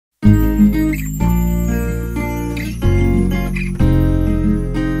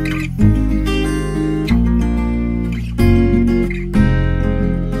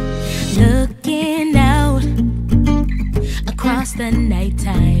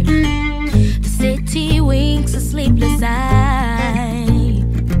sleepless eye.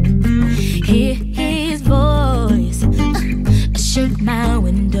 Hear his voice, shake my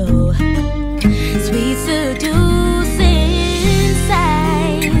window. Sweet seducing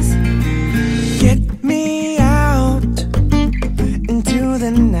sighs. Get me out into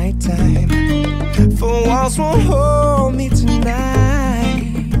the nighttime, for walls won't hold me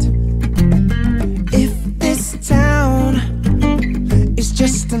tonight. If this town is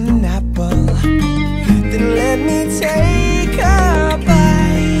just an apple, then let me take a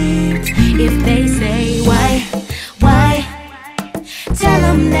bite. If they say why, tell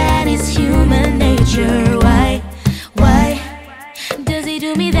them that it's human nature. Why does he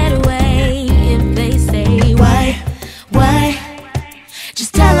do me that way? If they say why,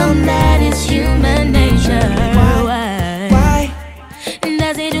 just tell them that it's human nature. Why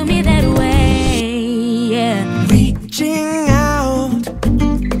does he do me that way? Yeah. Reaching out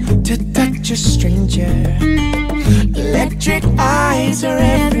to touch a stranger, electric eyes are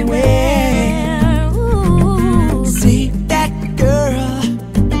everywhere. Ooh. See that girl,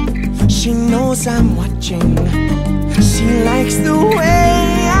 she knows I'm watching. She likes the way